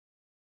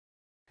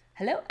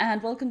Hello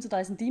and welcome to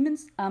Dice and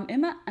Demons. I'm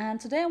Emma, and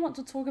today I want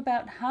to talk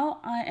about how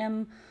I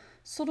am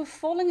sort of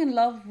falling in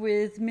love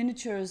with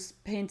miniatures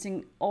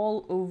painting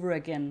all over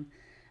again.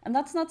 And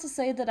that's not to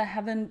say that I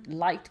haven't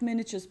liked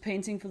miniatures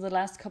painting for the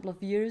last couple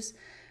of years,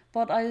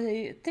 but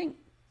I think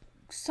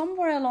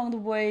somewhere along the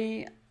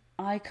way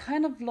I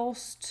kind of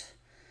lost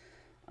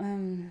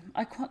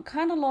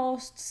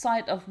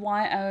sight of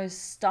why I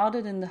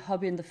started in the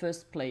hobby in the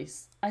first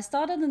place. I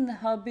started in the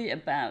hobby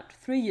about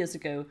 3 years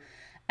ago,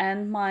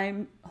 and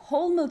my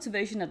whole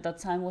motivation at that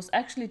time was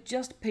actually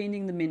just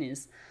painting the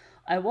minis.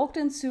 I walked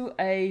into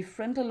a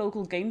friendly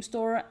local game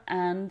store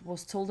and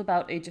was told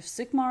about Age of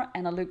Sigmar,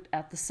 and I looked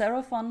at the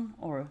Seraphon,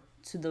 or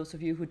to those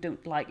of you who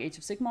don't like Age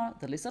of Sigmar,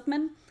 the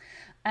Lizardmen,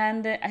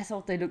 and I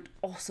thought they looked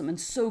awesome and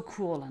so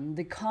cool, and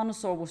the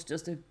Carnosaur was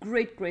just a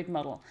great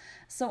model.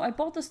 So I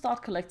bought the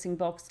Start Collecting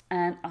box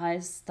and I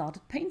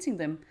started painting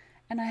them,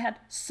 and I had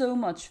so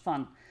much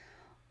fun.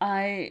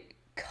 I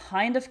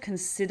kind of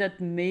considered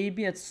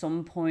maybe at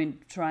some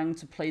point trying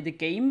to play the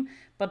game,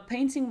 but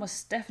painting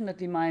was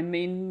definitely my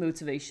main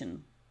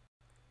motivation.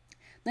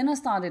 Then I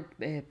started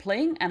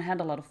playing and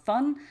had a lot of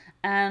fun,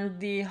 and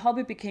the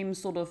hobby became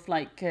sort of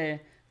like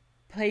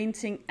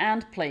painting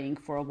and playing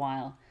for a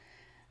while.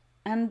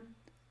 And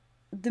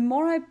the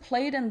more I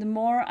played and the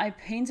more I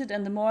painted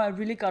and the more I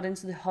really got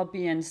into the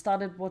hobby and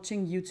started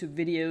watching YouTube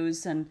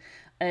videos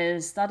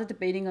and started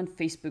debating on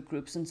Facebook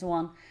groups and so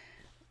on,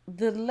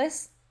 the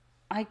less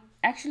I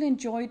actually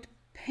enjoyed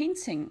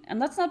painting.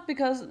 And that's not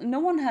because no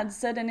one had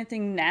said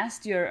anything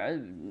nasty or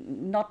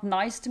not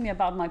nice to me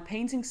about my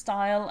painting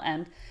style,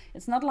 and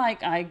it's not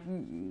like I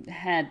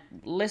had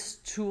less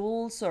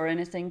tools or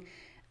anything.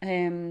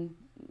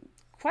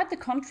 Quite the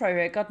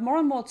contrary, I got more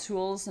and more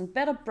tools and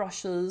better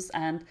brushes,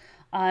 and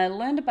I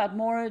learned about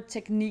more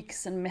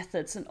techniques and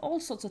methods and all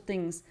sorts of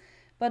things.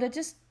 But I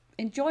just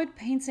enjoyed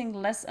painting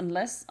less and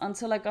less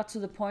until I got to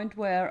the point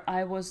where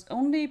I was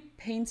only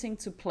painting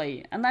to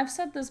play. And I've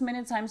said this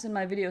many times in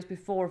my videos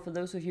before, for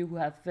those of you who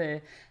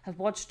have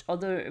watched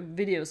other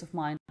videos of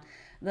mine,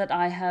 that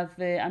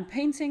I'm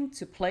painting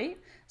to play.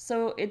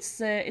 So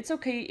it's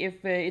okay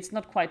if it's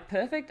not quite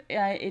perfect.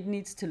 It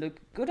needs to look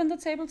good on the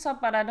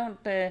tabletop, but I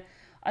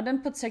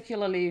don't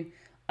particularly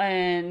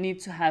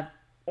need to have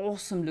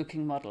awesome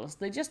looking models.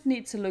 They just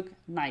need to look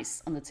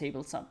nice on the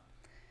tabletop.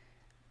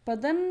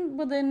 But then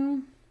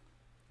within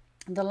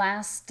the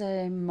last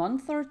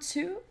month or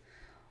two,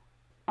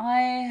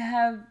 I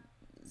have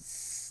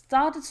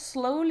started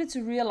slowly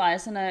to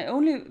realize, and I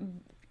only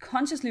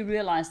consciously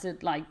realized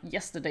it like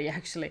yesterday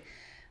actually,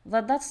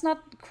 that that's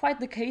not quite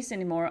the case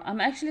anymore.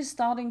 I'm actually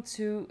starting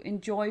to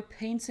enjoy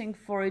painting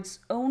for its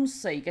own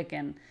sake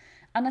again.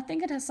 And I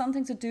think it has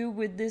something to do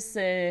with this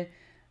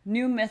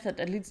new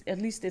method, at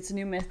least it's a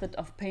new method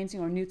of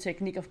painting or new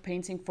technique of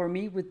painting for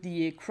me with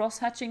the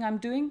cross-hatching I'm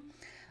doing.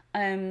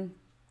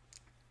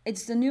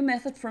 It's the new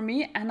method for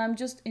me, and I'm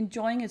just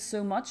enjoying it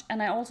so much.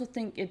 And I also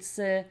think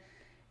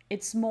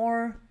it's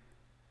more,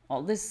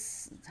 well,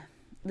 this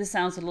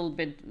sounds a little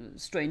bit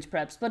strange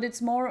perhaps, but it's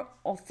more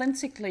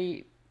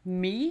authentically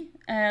me,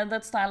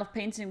 that style of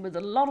painting, with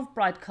a lot of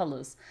bright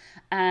colors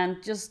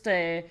and just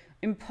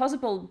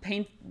impossible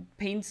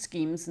paint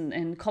schemes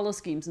and color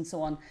schemes and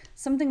so on.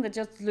 Something that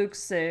just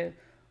looks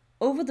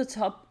over the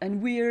top and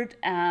weird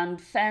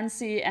and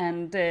fancy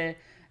and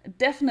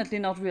definitely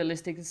not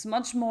realistic. It's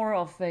much more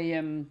of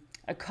a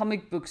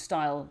comic book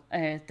style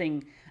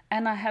thing,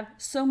 and I have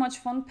so much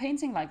fun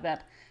painting like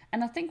that.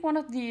 And I think one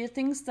of the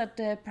things that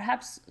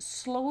perhaps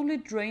slowly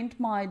drained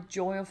my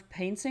joy of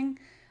painting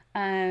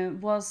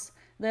was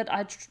that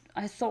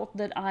I thought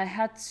that I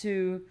had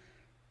to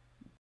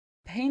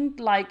paint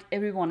like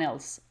everyone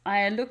else.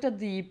 I looked at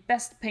the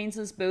best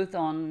painters both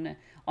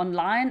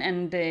online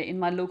and in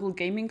my local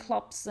gaming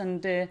clubs,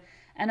 and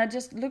I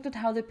just looked at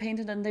how they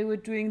painted, and they were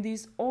doing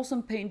these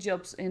awesome paint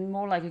jobs in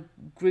more like a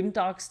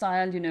grimdark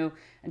style,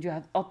 and you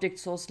have object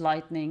source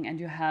lighting, and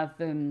you have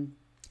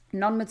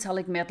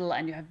non-metallic metal,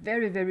 and you have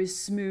very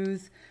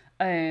smooth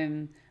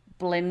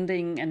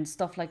blending and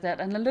stuff like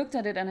that. And I looked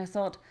at it and I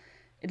thought,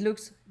 it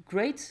looks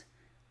great,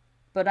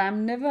 but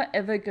I'm never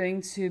ever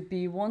going to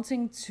be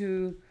wanting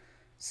to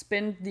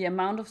spend the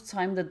amount of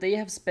time that they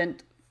have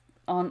spent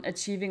on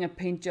achieving a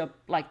paint job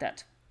like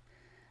that.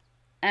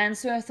 And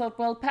so I thought,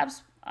 well,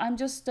 perhaps I'm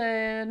just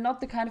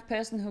not the kind of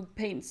person who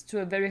paints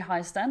to a very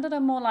high standard.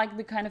 I'm more like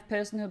the kind of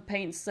person who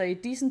paints a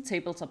decent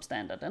tabletop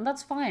standard, and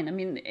that's fine. I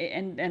mean,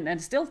 and I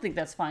still think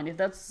that's fine. If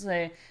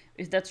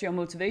that's your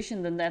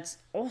motivation, then that's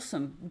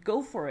awesome.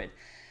 Go for it.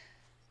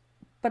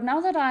 But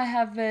now that I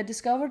have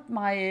discovered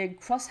my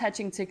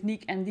cross-hatching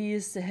technique and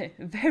these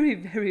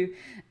very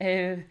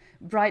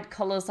bright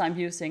colors I'm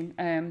using,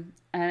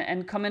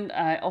 and comment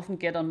I often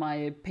get on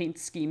my paint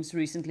schemes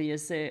recently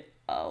is,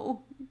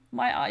 oh,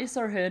 my eyes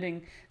are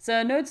hurting. So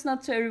I know it's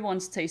not to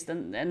everyone's taste,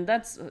 and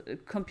that's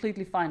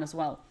completely fine as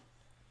well.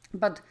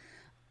 But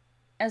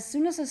as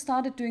soon as I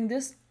started doing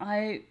this,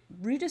 I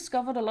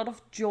rediscovered a lot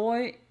of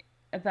joy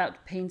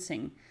about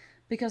painting,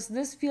 because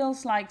this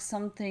feels like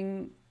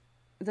something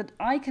that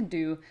I can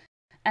do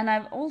And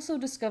I've also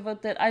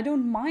discovered that I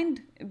don't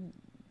mind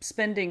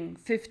spending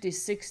 50,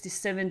 60,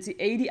 70,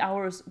 80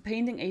 hours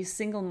painting a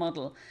single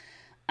model.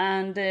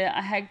 And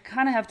I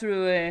kind of have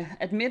to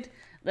admit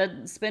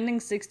that spending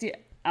 60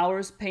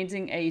 hours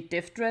painting a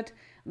Death Dread,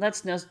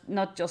 that's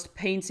not just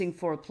painting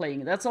for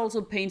playing. That's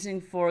also painting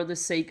for the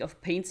sake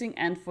of painting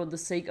and for the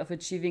sake of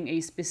achieving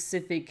a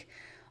specific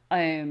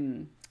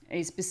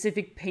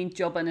paint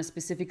job and a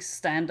specific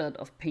standard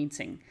of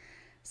painting.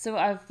 So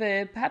I've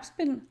perhaps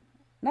been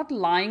not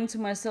lying to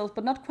myself,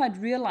 but not quite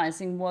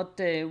realizing what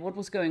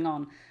was going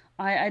on.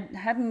 I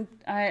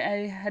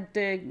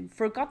had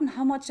forgotten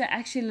how much I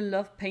actually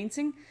love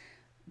painting,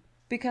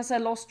 because I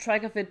lost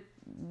track of it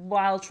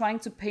while trying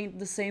to paint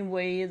the same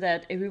way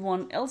that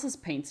everyone else is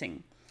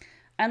painting.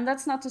 And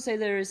that's not to say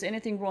there is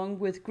anything wrong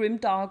with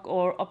grimdark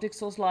or object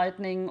source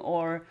lighting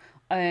or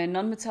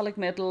non-metallic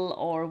metal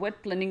or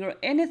wet blending or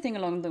anything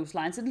along those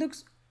lines. It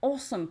looks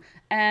awesome,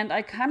 and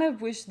I kind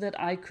of wish that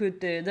I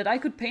could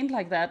paint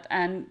like that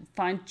and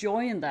find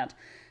joy in that.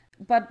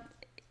 But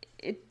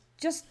it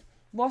just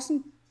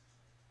wasn't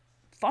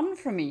fun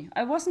for me.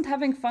 I wasn't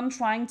having fun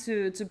trying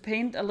to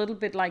paint a little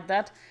bit like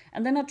that,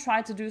 and then I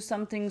tried to do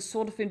something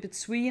sort of in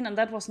between, and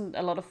that wasn't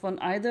a lot of fun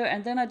either.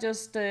 And then I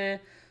just thought,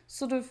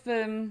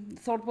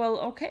 well,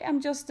 okay, I'm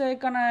just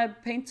gonna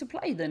paint to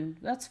play then.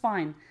 That's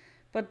fine.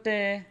 But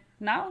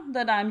now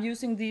that I'm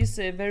using these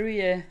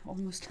very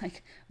almost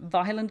like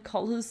violent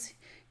colors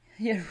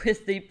here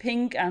with the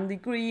pink and the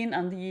green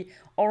and the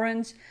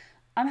orange,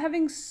 I'm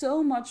having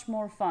so much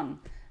more fun.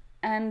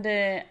 And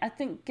I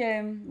think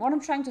what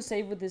I'm trying to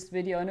say with this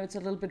video, I know it's a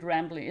little bit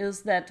rambly,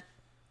 is that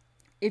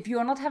if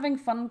you're not having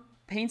fun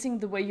painting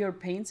the way you're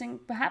painting,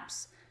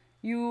 perhaps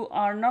you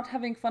are not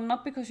having fun,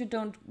 not because you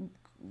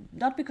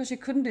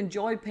couldn't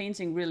enjoy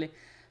painting really,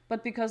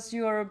 but because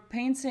you're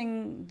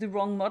painting the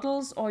wrong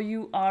models, or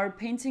you are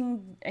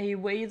painting a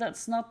way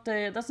that's not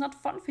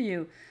fun for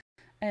you.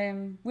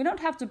 We don't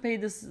have to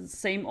paint the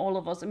same, all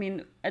of us. I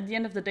mean, at the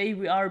end of the day,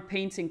 we are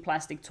painting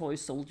plastic toy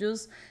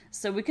soldiers,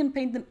 so we can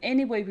paint them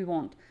any way we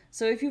want.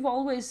 So if you've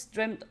always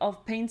dreamt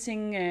of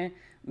painting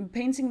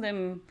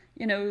them,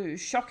 you know,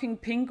 shocking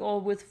pink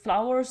or with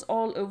flowers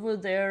all over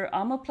their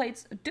armor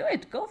plates, do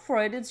it. Go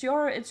for it. It's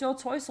your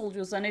toy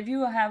soldiers, and if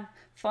you have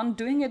fun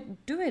doing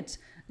it, do it.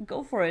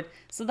 Go for it.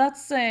 So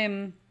that's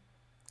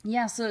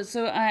yeah.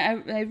 So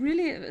I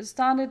really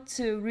started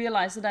to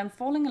realize that I'm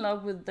falling in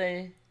love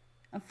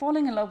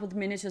with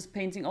miniatures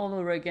painting all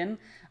over again,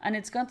 and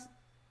it's got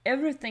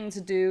everything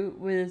to do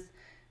with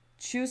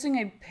choosing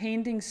a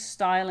painting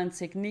style and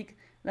technique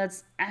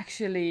that's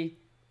actually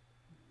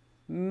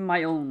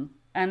my own,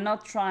 and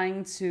not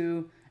trying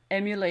to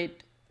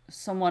emulate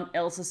someone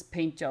else's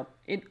paint job.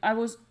 I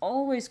was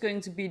always going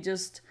to be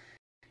just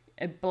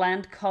a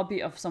bland copy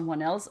of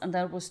someone else, and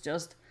that was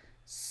just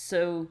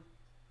so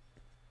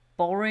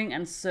boring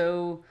and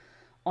so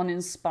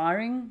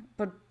uninspiring.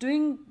 But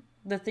doing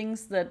the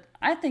things that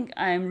I think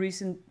I am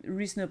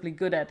reasonably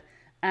good at,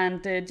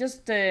 and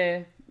just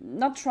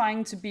not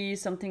trying to be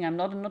something I'm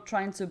not, and not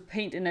trying to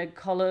paint in a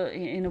color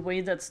in a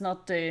way that's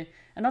not, and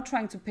not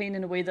trying to paint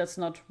in a way that's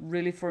not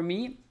really for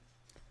me.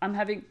 I'm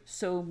having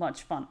so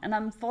much fun, and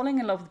I'm falling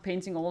in love with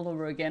painting all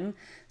over again.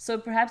 So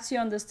perhaps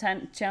here on this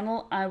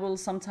channel, I will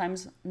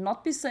sometimes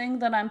not be saying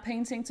that I'm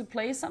painting to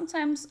play.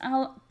 Sometimes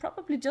I'll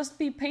probably just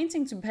be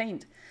painting to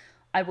paint.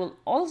 I will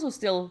also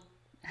still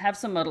have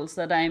some models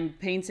that I'm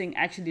painting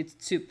actually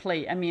to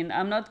play. I mean,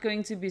 I'm not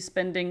going to be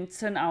spending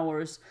 10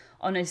 hours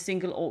on a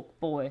single orc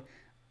boy.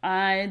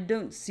 I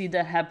don't see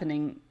that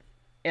happening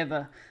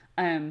ever.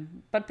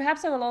 But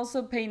perhaps I will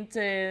also paint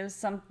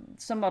some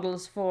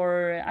models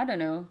for, I don't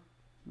know,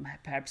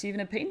 perhaps even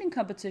a painting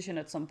competition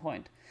at some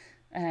point.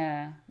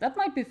 That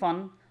might be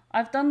fun.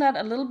 I've done that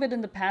a little bit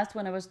in the past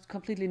when I was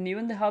completely new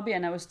in the hobby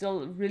and I was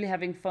still really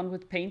having fun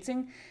with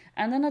painting.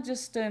 And then I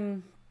just,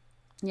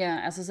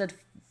 yeah, as I said,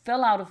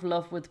 fell out of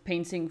love with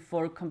painting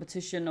for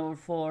competition or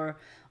for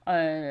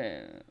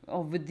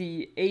or with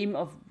the aim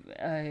of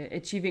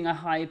achieving a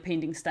high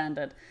painting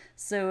standard.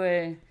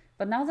 So,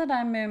 but now that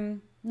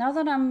I'm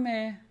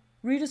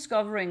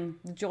rediscovering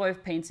the joy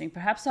of painting,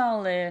 perhaps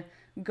I'll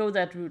go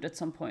that route at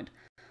some point.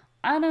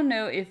 I don't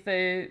know if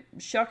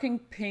shocking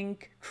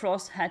pink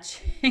cross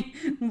hatching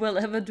will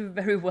ever do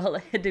very well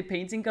at a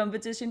painting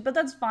competition, but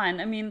that's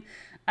fine. I mean,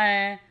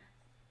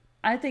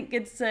 I think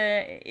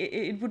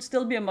it would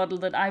still be a model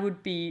that I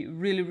would be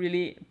really,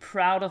 really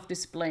proud of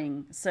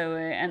displaying. So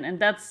and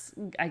that's,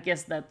 I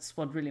guess that's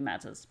what really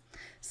matters.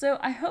 So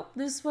I hope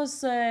this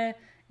was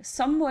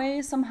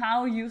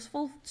somehow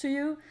useful to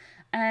you.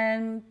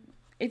 And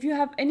if you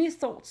have any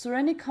thoughts or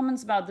any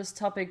comments about this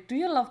topic, do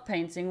you love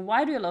painting?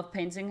 Why do you love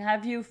painting?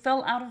 Have you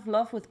fell out of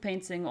love with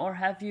painting, or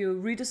have you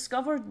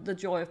rediscovered the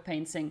joy of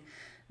painting?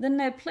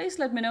 Then please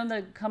let me know in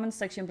the comment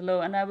section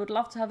below, and I would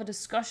love to have a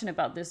discussion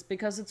about this,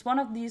 because it's one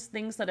of these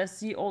things that I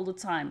see all the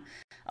time.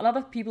 A lot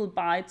of people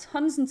buy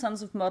tons and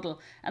tons of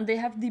model, and they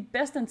have the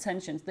best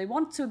intentions. They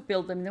want to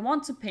build them, they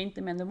want to paint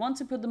them, and they want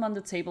to put them on the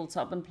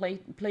tabletop and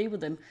play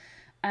with them.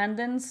 And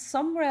then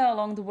somewhere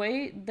along the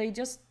way, they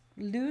just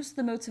lose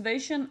the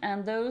motivation,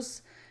 and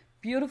those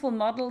beautiful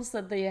models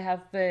that they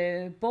have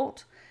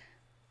bought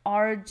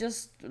are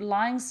just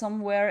lying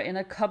somewhere in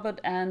a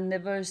cupboard and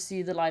never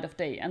see the light of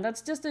day. And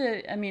that's just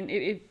I mean,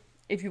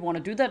 if you want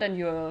to do that and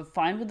you're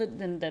fine with it,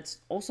 then that's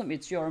awesome.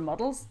 It's your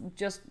models.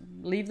 Just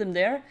leave them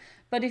there.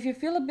 But if you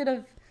feel a bit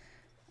of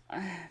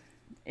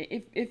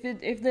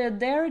if they're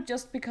there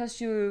just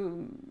because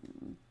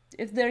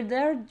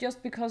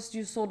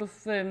you sort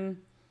of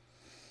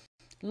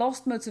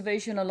lost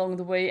motivation along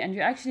the way and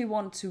you actually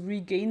want to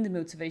regain the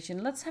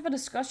motivation, let's have a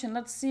discussion.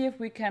 Let's see if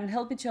we can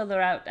help each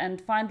other out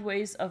and find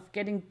ways of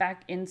getting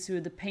back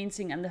into the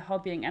painting and the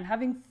hobbying and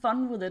having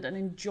fun with it and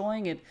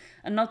enjoying it,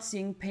 and not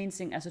seeing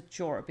painting as a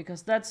chore,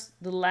 because that's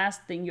the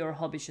last thing your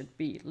hobby should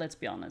be, let's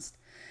be honest.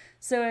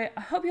 So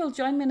I hope you'll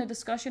join me in a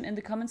discussion in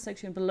the comment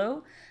section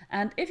below.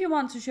 And if you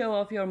want to show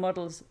off your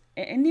models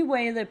any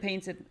way they're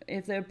painted,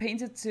 if they're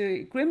painted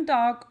to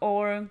grimdark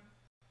or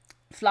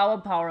flower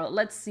power,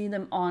 let's see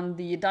them on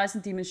the Dice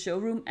and Demons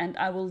showroom, and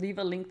I will leave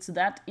a link to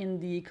that in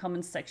the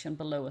comments section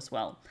below as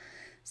well.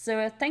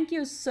 So thank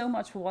you so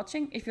much for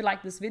watching. If you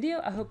like this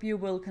video, I hope you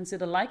will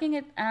consider liking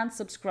it and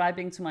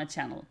subscribing to my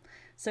channel.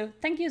 So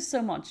thank you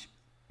so much.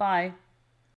 Bye.